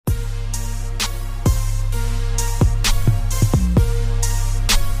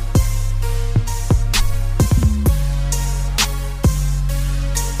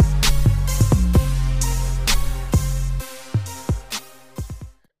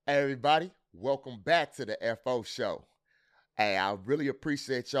Hey everybody, welcome back to the FO show. Hey, I really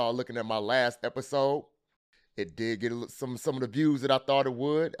appreciate y'all looking at my last episode. It did get some of the views that I thought it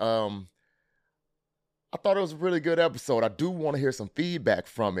would. I thought it was a really good episode. I do want to hear some feedback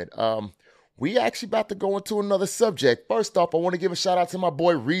from it. We actually about to go into another subject. First off, I want to give a shout out to my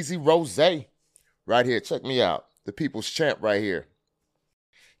boy Reezy Rose right here. Check me out, the People's Champ right here.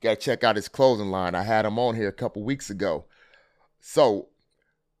 Got to check out his clothing line. I had him on here a couple weeks ago. So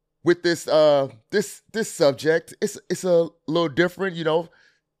with this subject, it's a little different,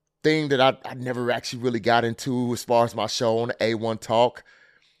 thing that I never actually really got into as far as my show on the A1 Talk.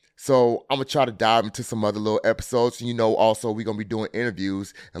 So I'm gonna try to dive into some other little episodes. Also we're gonna be doing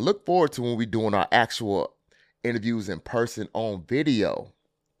interviews and look forward to when we're doing our actual interviews in person on video.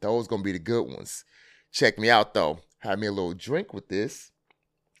 Those gonna be the good ones. Check me out though. Have me a little drink with this.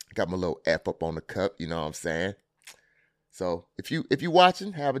 Got my little F up on the cup, you know what I'm saying? So if you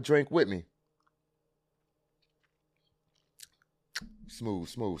watching, have a drink with me. Smooth,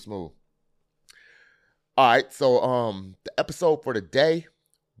 smooth, smooth. All right, so the episode for today,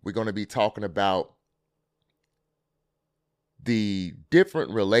 we're going to be talking about the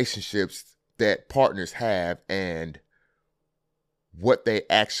different relationships that partners have and what they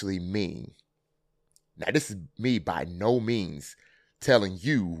actually mean. Now, this is me by no means telling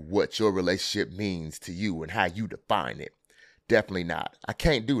you what your relationship means to you and how you define it. Definitely not. I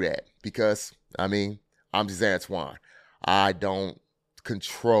can't do that because, I'm just Antoine. I don't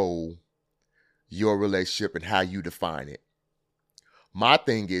control your relationship and how you define it. My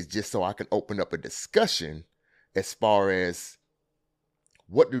thing is just so I can open up a discussion as far as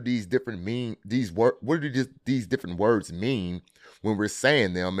what do these different mean what do these different words mean when we're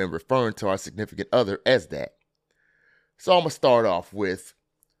saying them and referring to our significant other as that. So I'm gonna start off with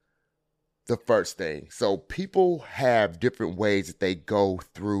the first thing. So people have different ways that they go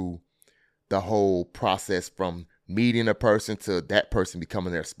through the whole process from meeting a person to that person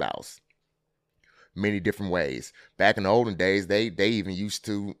becoming their spouse. Many different ways. Back in the olden days, they even used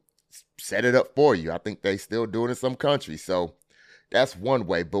to set it up for you. I think they still do it in some countries. So that's one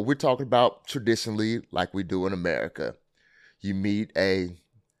way. But we're talking about traditionally like we do in America. You meet a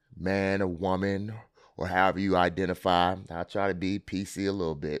man, a woman, or however you identify. I try to be PC a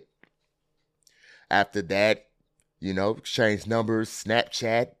little bit. After that, exchange numbers,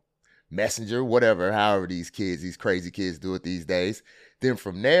 Snapchat, Messenger, whatever, however these crazy kids do it these days. Then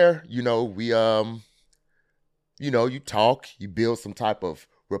from there, you talk, you build some type of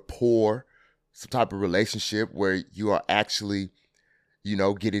rapport, some type of relationship where you are actually,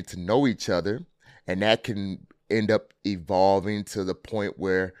 getting to know each other. And that can end up evolving to the point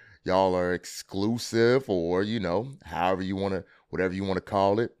where y'all are exclusive or, whatever you want to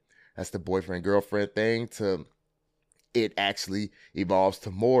call it. That's the boyfriend girlfriend thing. To it actually evolves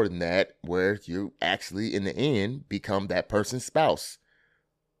to more than that, where you actually in the end become that person's spouse.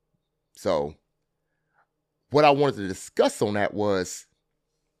 So what I wanted to discuss on that was,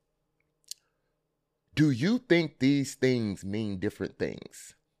 do you think these things mean different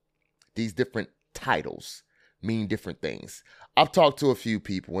things? These different titles mean different things. I've talked to a few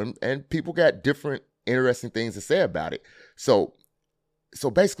people and people got different interesting things to say about it. So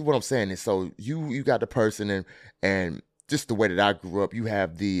basically what I'm saying is, so you got the person and just the way that I grew up, you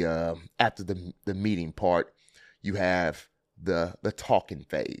have the after the meeting part, you have the talking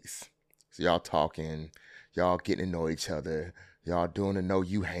phase. So y'all talking, y'all getting to know each other, y'all doing a no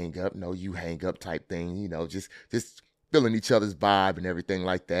you hang up type thing, just feeling each other's vibe and everything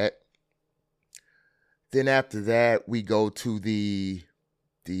like that. Then after that, we go to the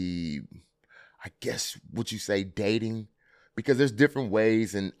I guess would you say dating? Because there's different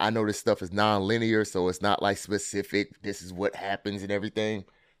ways, and I know this stuff is non-linear, so it's not like specific. This is what happens and everything.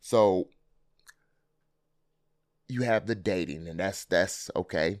 So you have the dating, and that's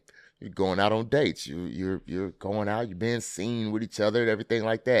okay. You're going out on dates. You're going out. You're being seen with each other and everything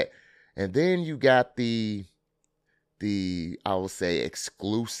like that. And then you got the I will say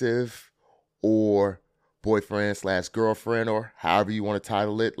exclusive or boyfriend slash girlfriend or however you want to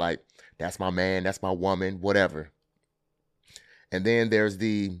title it. Like that's my man, that's my woman, whatever. And then there's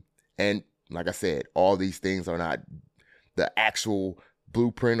and like I said, all these things are not the actual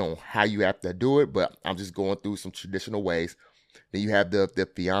blueprint on how you have to do it, but I'm just going through some traditional ways. Then you have the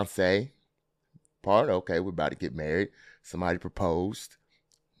fiance part. Okay, we're about to get married. Somebody proposed.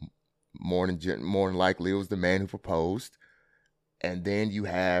 More than likely, it was the man who proposed. And then you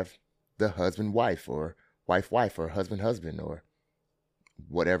have the husband wife or wife or husband or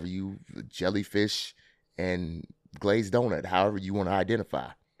whatever you jellyfish and glazed donut, however you want to identify.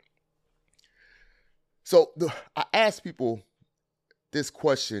 So I ask people this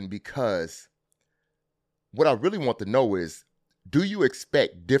question because what I really want to know is, do you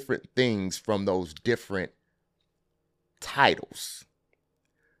expect different things from those different titles?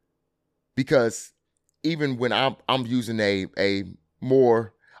 Because even when I'm using a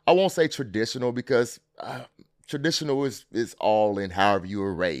more, I won't say traditional, because traditional is all in however you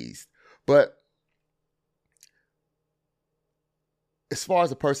were raised. But as far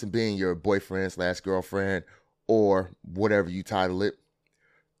as a person being your boyfriend / girlfriend or whatever you title it,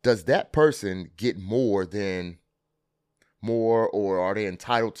 does that person get more, or are they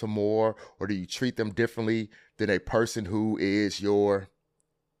entitled to more, or do you treat them differently than a person who is your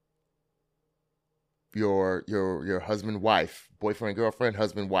husband, wife, boyfriend, girlfriend,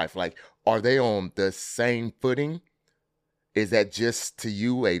 husband, wife? Like, are they on the same footing? Is that just to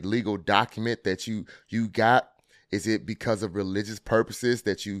you a legal document that you got? Is it because of religious purposes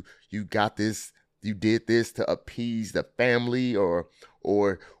that you got this, you did this to appease the family or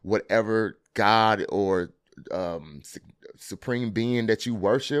whatever God or supreme being that you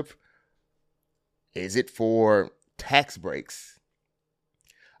worship? Is it for tax breaks?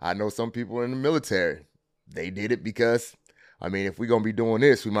 I know some people in the military, they did it because, I mean, if we're going to be doing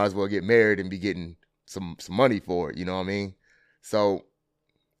this, we might as well get married and be getting some money for it. You know what I mean? So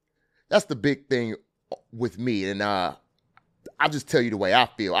that's the big thing with me. And I'll just tell you the way I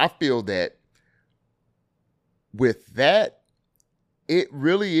feel. I feel that with that, it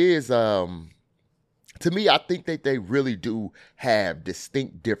really is, to me, I think that they really do have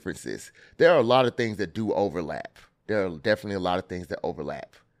distinct differences. There are a lot of things that do overlap. There are definitely a lot of things that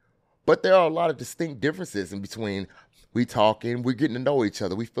overlap. But there are a lot of distinct differences in between. We talking, we're getting to know each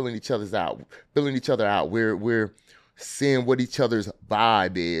other, we filling each other out. We're seeing what each other's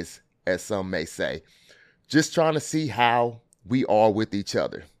vibe is, as some may say. Just trying to see how we are with each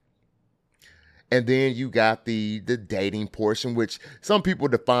other. And then you got the dating portion, which some people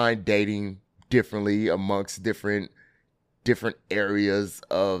define dating differently amongst different areas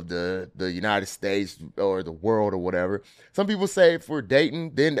of the United States or the world or whatever. Some people say if we're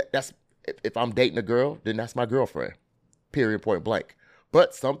dating, then if I'm dating a girl, then that's my girlfriend. Period, point blank.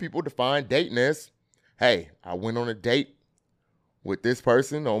 But some people define dating as, hey, I went on a date with this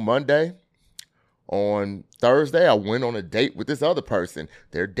person on Monday. On Thursday, I went on a date with this other person.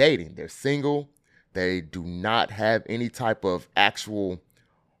 They're dating. They're single. They do not have any type of actual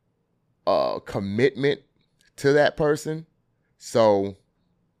commitment to that person. So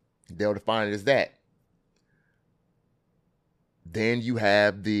they'll define it as that. Then you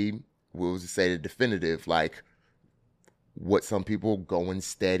have the definitive, like what some people going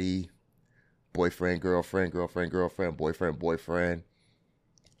steady, boyfriend, girlfriend, boyfriend,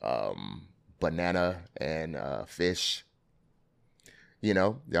 banana and fish. You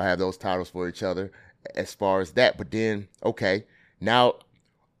know, they'll have those titles for each other as far as that. But then, okay, now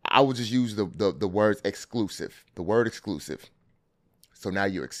I would just use the words exclusive, the word exclusive. So now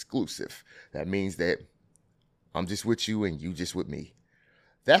you're exclusive. That means that I'm just with you and you just with me.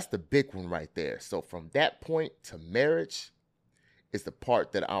 That's the big one right there. So from that point to marriage is the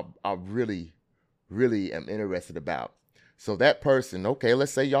part that I really, really am interested about. So that person, okay,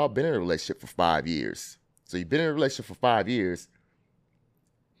 let's say y'all been in a relationship for 5 years. So you've been in a relationship for 5 years.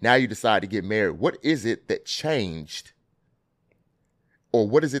 Now you decide to get married. What is it that changed? Or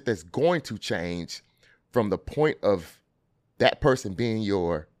what is it that's going to change from the point of that person being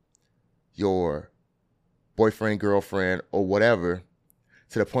your boyfriend, girlfriend, or whatever,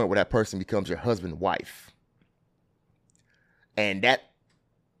 to the point where that person becomes your husband, wife? And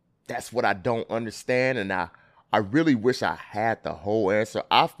that's what I don't understand. And I really wish I had the whole answer.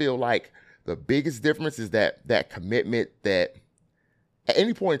 I feel like the biggest difference is that commitment, that at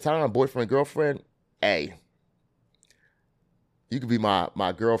any point in time, boyfriend, girlfriend, hey, you could be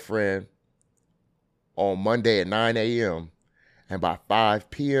my girlfriend on Monday at 9 a.m. and by 5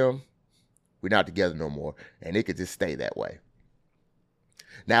 p.m., we're not together no more. And it could just stay that way.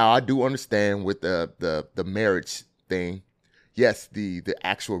 Now, I do understand with the marriage thing, yes, the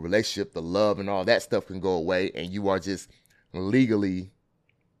actual relationship, the love and all that stuff can go away and you are just legally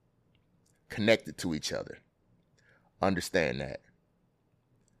connected to each other. Understand that.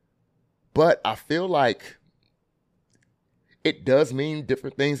 But I feel like it does mean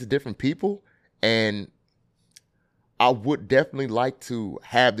different things to different people. And I would definitely like to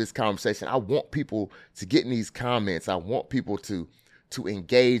have this conversation. I want people to get in these comments. I want people to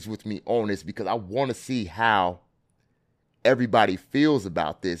engage with me on this, because I want to see how everybody feels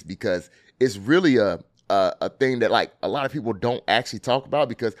about this, because it's really a thing that, like, a lot of people don't actually talk about,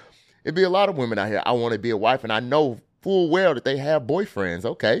 because it'd be a lot of women out here, I want to be a wife, and I know full well that they have boyfriends.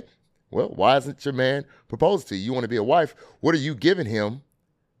 Okay, Well, why isn't your man proposing to you? You want to be a wife. What are you giving him,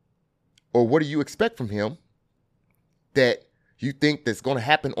 or what do you expect from him that you think that's going to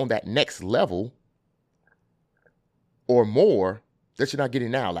happen on that next level or more that you're not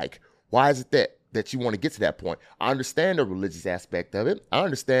getting now? Like, why is it that you want to get to that point? I understand the religious aspect of it. I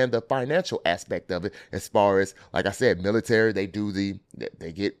understand the financial aspect of it. As far as, like I said, military, they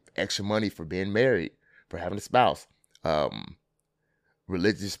get extra money for being married, for having a spouse.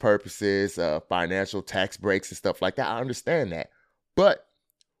 Religious purposes, financial tax breaks and stuff like that. I understand that. But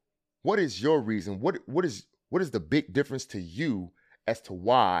what is your reason? What is the big difference to you as to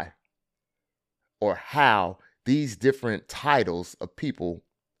why or how these different titles of people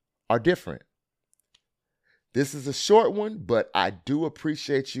are different? This is a short one, but I do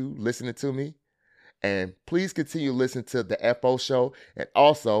appreciate you listening to me. And please continue listening to the FO show. And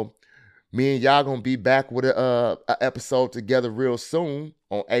also, me and y'all gonna be back with a episode together real soon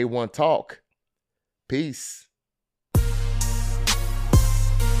on A1 Talk. Peace.